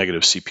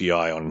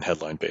CPI on a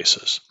headline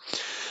basis.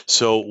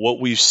 So what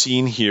we've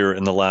seen here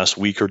in the last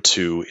week or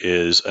two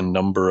is a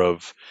number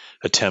of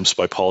attempts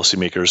by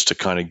policymakers to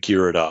kind of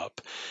gear it up.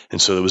 And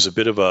so there was a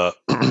bit of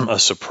a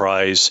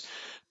surprise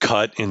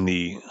cut in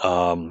the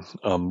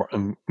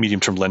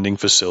medium-term lending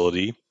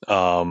facility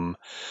earlier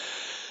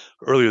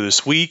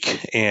this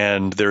week,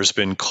 and there's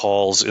been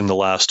calls in the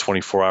last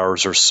 24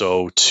 hours or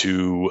so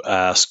to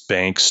ask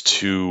banks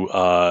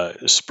to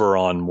spur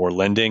on more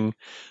lending.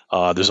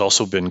 There's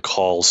also been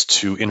calls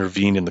to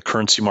intervene in the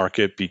currency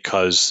market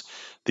because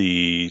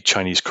the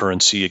Chinese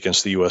currency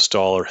against the US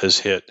dollar has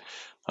hit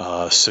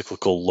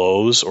cyclical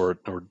lows, or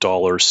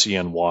dollar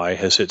CNY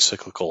has hit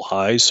cyclical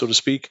highs, so to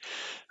speak,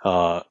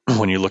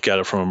 when you look at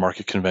it from a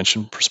market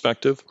convention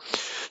perspective.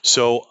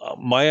 So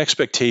my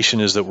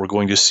expectation is that we're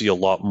going to see a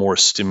lot more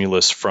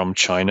stimulus from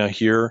China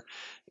here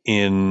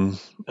in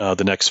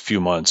the next few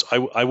months.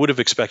 I would have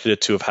expected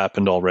it to have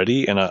happened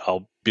already, and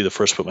I'll be the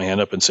first to put my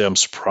hand up and say I'm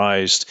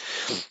surprised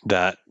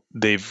that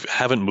they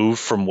haven't moved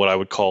from what I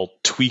would call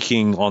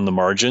tweaking on the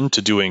margin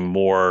to doing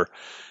more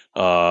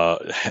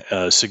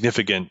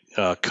significant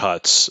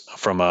cuts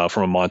from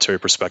a monetary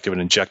perspective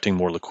and injecting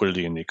more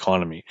liquidity in the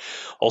economy.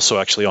 Also,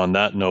 actually, on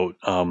that note,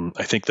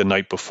 I think the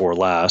night before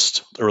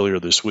last, earlier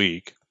this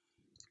week,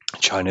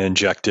 China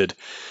injected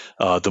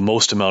the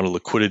most amount of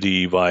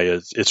liquidity via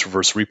its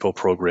reverse repo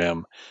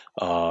program,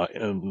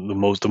 the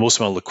most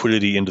amount of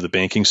liquidity into the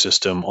banking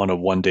system on a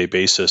one-day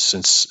basis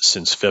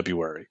since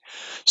February.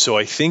 So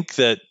I think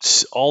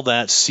that all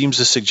that seems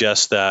to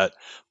suggest that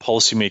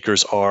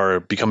policymakers are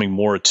becoming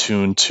more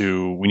attuned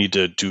to we need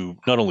to do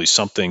not only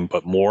something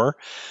but more,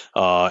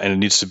 and it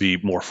needs to be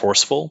more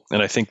forceful.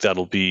 And I think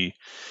that'll be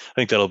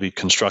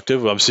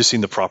constructive. We've obviously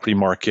seen the property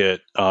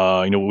market,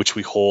 which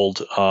we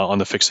hold on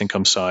the fixed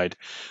income side,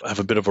 have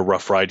a bit of a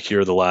rough ride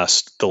here the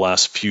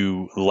last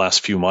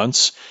few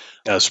months,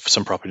 as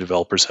some property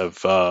developers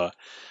have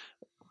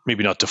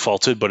maybe not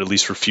defaulted, but at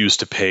least refused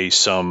to pay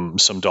some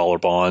dollar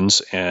bonds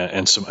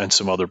and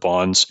some other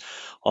bonds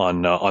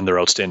on their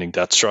outstanding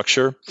debt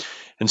structure.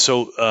 And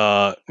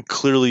so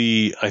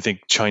clearly, I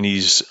think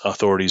Chinese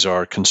authorities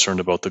are concerned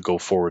about the go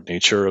forward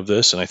nature of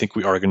this, and I think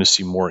we are going to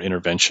see more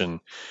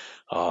intervention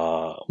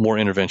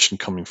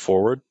coming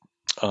forward.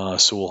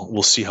 So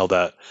we'll see how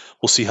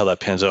that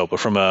pans out. But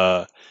from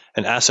an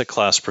asset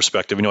class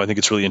perspective, I think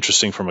it's really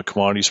interesting from a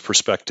commodities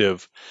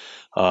perspective.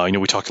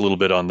 We talked a little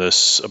bit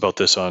about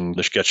this on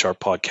the Get Sharp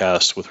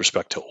podcast with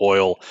respect to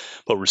oil,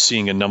 but we're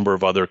seeing a number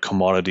of other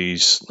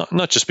commodities,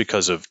 not just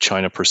because of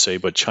China per se,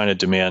 but China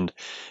demand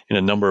in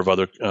a number of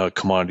other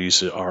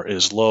commodities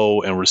is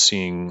low, and we're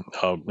seeing,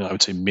 I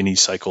would say, mini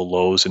cycle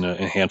lows in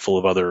a handful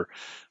of other,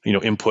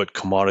 input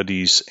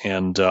commodities.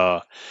 And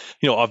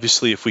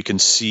obviously, if we can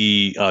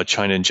see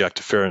China inject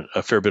a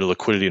fair bit of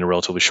liquidity in a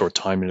relatively short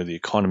time into the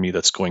economy,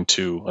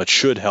 that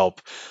should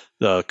help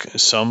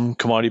some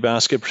commodity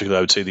basket, particularly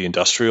I would say the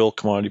industrial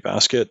commodity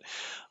basket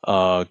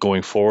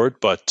going forward.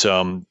 But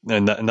and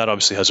that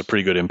obviously has a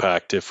pretty good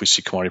impact if we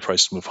see commodity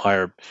prices move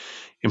higher.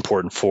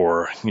 Important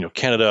for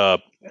Canada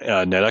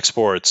net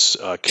exports,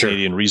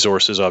 Canadian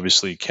resources,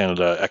 obviously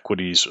Canada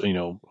equities,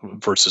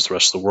 versus the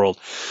rest of the world.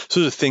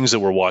 So the things that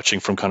we're watching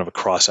from kind of a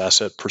cross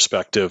asset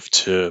perspective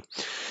to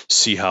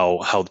see how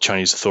the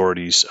Chinese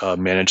authorities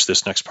manage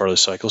this next part of the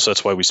cycle. So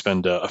that's why we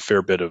spend a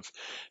fair bit of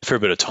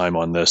time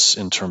on this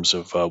in terms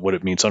of what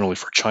it means not only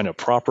for China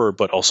proper,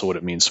 but also what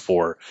it means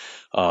for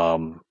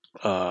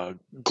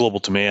global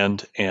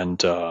demand and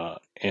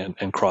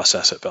cross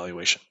asset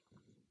valuation.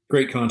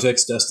 Great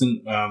context,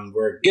 Dustin.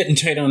 We're getting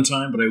tight on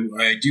time, but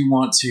I do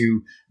want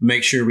to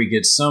make sure we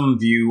get some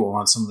view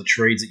on some of the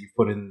trades that you've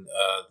put in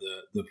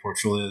the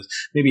portfolios.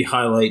 Maybe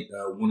highlight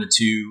one or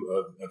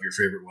two of your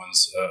favorite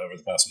ones over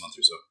the past month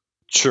or so.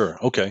 Sure.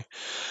 Okay.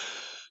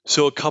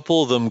 So a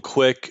couple of them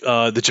quick.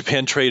 The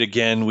Japan trade,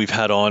 again, we've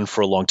had on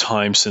for a long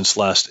time, since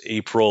last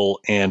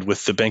April. And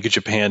with the Bank of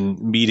Japan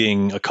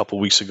meeting a couple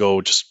of weeks ago,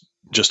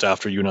 just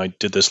after you and I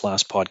did this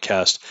last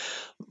podcast,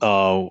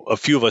 a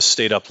few of us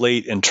stayed up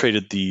late and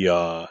traded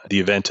the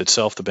event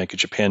itself, the Bank of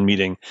Japan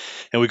meeting,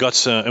 and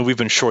we've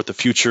been short the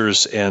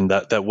futures, and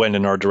that went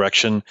in our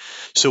direction.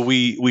 So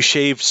we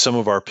shaved some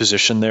of our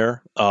position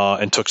there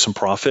and took some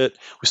profit.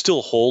 We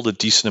still hold a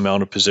decent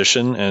amount of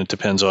position, and it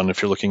depends on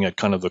if you're looking at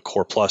kind of the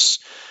core plus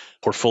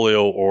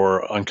portfolio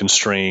or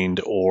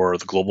unconstrained or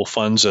the global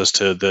funds as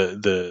to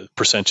the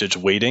percentage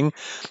weighting.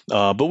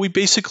 But we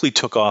basically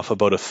took off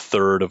about a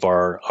third of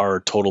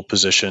our total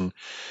position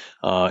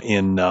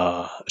in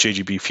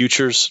JGB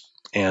futures,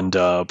 and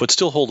but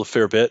still hold a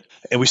fair bit.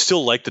 And we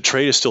still like the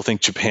trade. I still think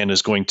Japan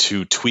is going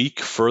to tweak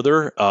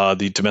further.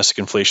 The domestic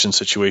inflation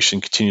situation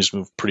continues to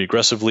move pretty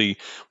aggressively.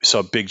 We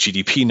saw big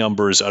GDP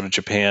numbers out of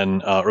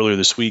Japan earlier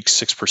this week,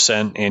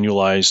 6%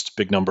 annualized,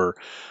 big number.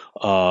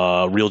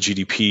 Real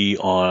GDP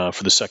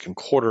for the second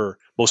quarter.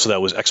 Most of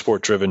that was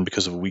export driven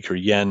because of a weaker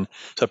yen.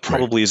 So that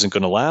probably isn't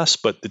going to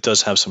last, but it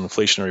does have some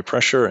inflationary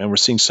pressure, and we're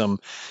seeing some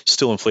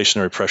still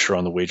inflationary pressure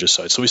on the wages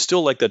side. So we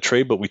still like that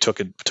trade, but we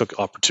took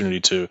opportunity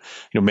to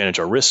manage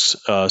our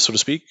risks, so to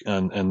speak,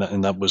 and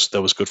that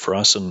was good for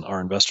us and our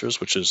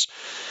investors, which is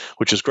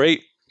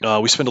great.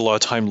 We spend a lot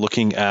of time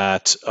looking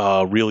at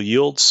real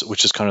yields,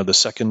 which is kind of the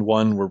second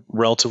one. We're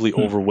relatively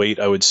overweight,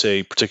 I would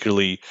say,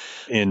 particularly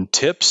in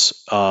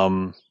tips.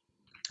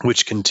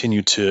 Which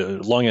continue to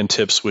long end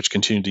tips, which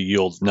continue to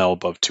yield now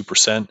above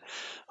 2%,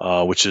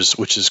 which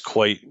is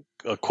quite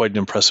an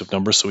impressive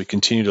number. So we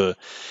continue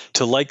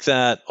to like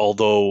that,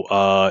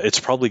 although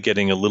it's probably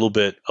getting a little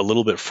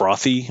bit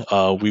frothy.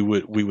 We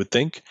would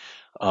think.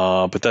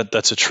 But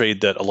that's a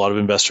trade that a lot of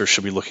investors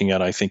should be looking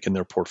at, I think, in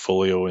their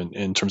portfolio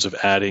in terms of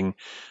adding.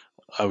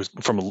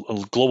 From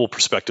a global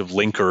perspective,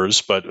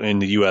 linkers, but in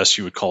the U.S.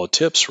 you would call it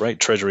TIPS, right?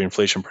 Treasury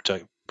Inflation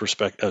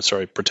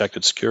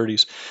Protected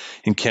Securities.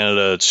 In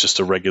Canada, it's just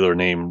a regular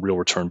name, real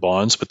return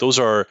bonds. But those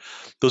are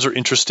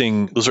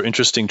interesting. Those are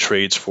interesting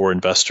trades for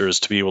investors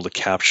to be able to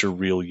capture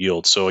real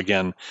yield. So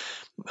again,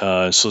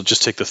 so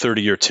just take the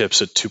 30-year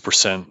TIPS at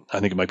 2%.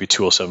 I think it might be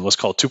 207. Let's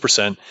call it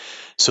 2%.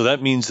 So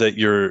that means that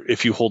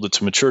if you hold it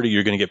to maturity,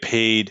 you're going to get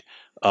paid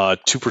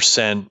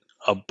 2%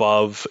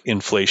 above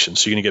inflation.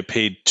 So you're going to get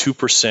paid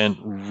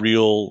 2%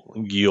 real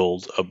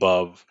yield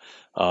above,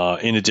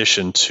 in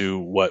addition to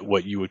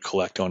what you would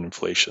collect on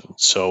inflation.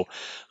 So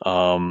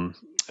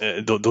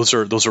those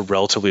are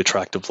relatively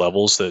attractive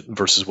levels that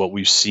versus what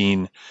we've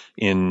seen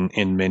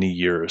in many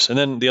years. And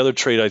then the other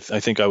trade I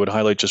think I would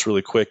highlight just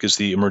really quick is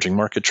the emerging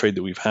market trade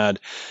that we've had.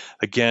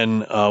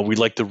 Again, we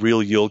like the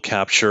real yield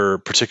capture,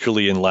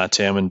 particularly in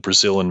LATAM and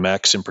Brazil and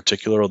Mex in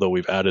particular, although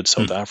we've added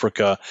South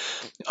Africa.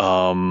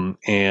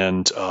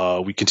 And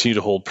we continue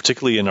to hold,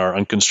 particularly in our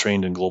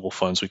unconstrained and global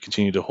funds, we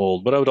continue to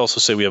hold. But I would also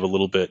say we have a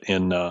little bit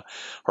in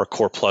our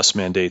Core Plus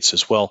mandates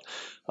as well.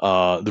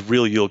 The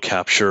real yield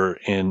capture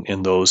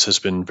in those has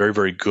been very,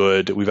 very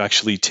good. We've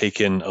actually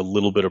taken a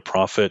little bit of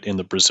profit in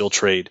the Brazil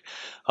trade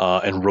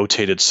and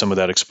rotated some of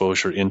that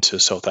exposure into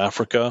South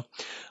Africa.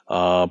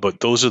 But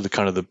those are the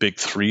kind of the big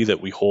three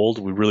that we hold.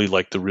 We really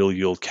like the real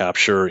yield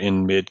capture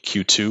in mid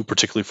Q2,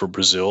 particularly for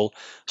Brazil,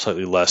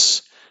 slightly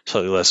less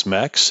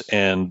MEX,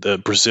 and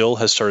Brazil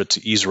has started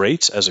to ease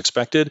rates as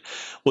expected.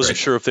 Wasn't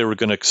sure if they were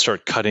going to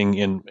start cutting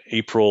in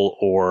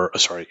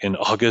in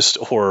August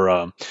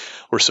or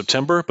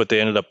September, but they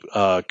ended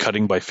up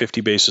cutting by 50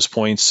 basis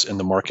points, and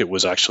the market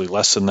was actually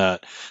less than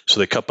that.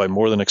 So they cut by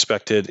more than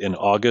expected in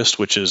August,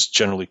 which is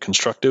generally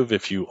constructive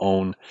if you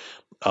own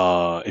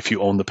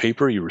the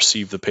paper, you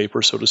receive the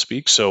paper, so to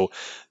speak. So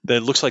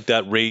it looks like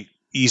that rate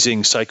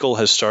easing cycle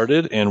has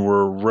started, and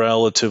we're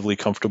relatively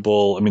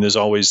comfortable. I mean, there's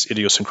always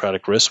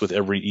idiosyncratic risk with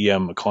every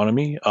EM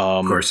economy,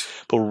 Of course.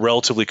 but we're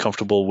relatively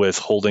comfortable with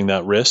holding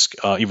that risk,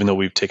 even though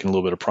we've taken a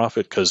little bit of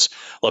profit because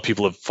a lot of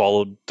people have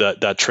followed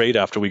that trade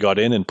after we got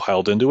in and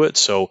piled into it.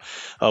 So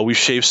we've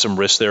shaved some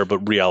risk there,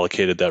 but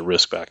reallocated that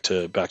risk back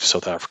to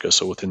South Africa,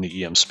 so within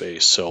the EM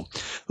space. So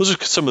those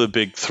are some of the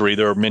big three.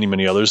 There are many,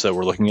 many others that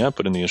we're looking at,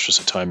 but in the interest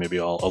of time, maybe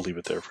I'll leave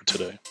it there for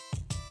today.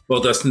 Well,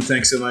 Dustin,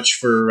 thanks so much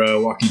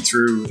for walking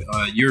through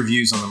your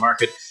views on the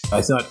market.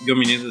 I thought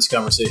going into this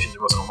conversation,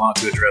 there wasn't a lot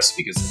to address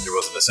because there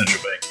wasn't a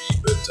central bank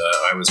need, but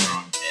I was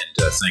wrong.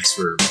 And thanks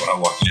for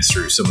walking us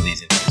through some of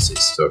these intricacies.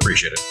 So I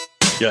appreciate it.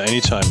 Yeah,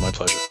 anytime. My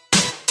pleasure.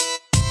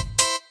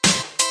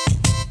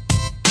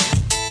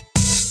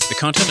 The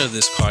content of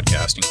this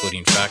podcast,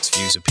 including facts,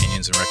 views,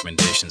 opinions, and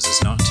recommendations,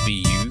 is not to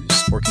be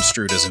used or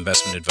construed as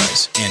investment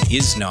advice and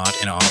is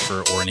not an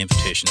offer or an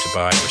invitation to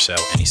buy or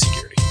sell any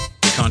security.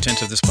 The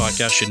content of this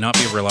podcast should not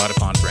be relied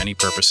upon for any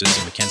purposes,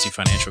 and Mackenzie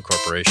Financial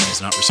Corporation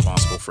is not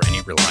responsible for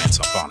any reliance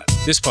upon it.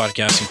 This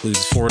podcast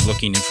includes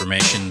forward-looking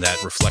information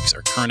that reflects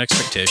our current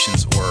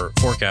expectations or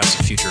forecasts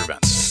of future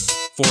events.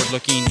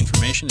 Forward-looking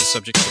information is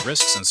subject to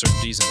risks,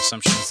 uncertainties, and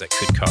assumptions that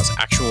could cause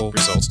actual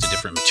results to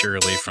differ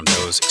materially from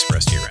those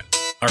expressed herein.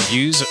 Our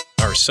views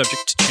are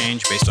subject to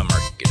change based on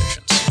market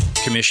conditions.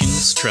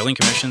 Commissions, trailing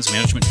commissions,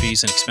 management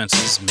fees, and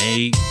expenses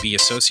may be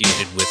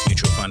associated with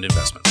mutual fund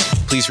investments.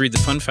 Please read the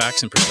fund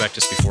facts and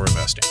prospectus before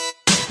investing.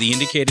 The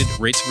indicated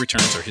rates of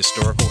returns are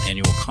historical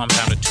annual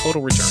compounded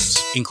total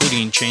returns,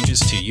 including changes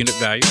to unit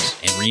values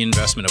and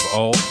reinvestment of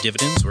all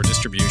dividends or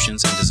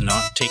distributions, and does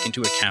not take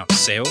into account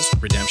sales,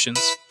 redemptions,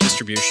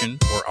 distribution,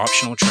 or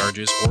optional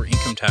charges or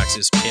income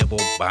taxes payable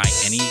by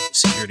any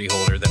security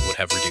holder that would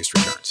have reduced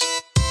returns.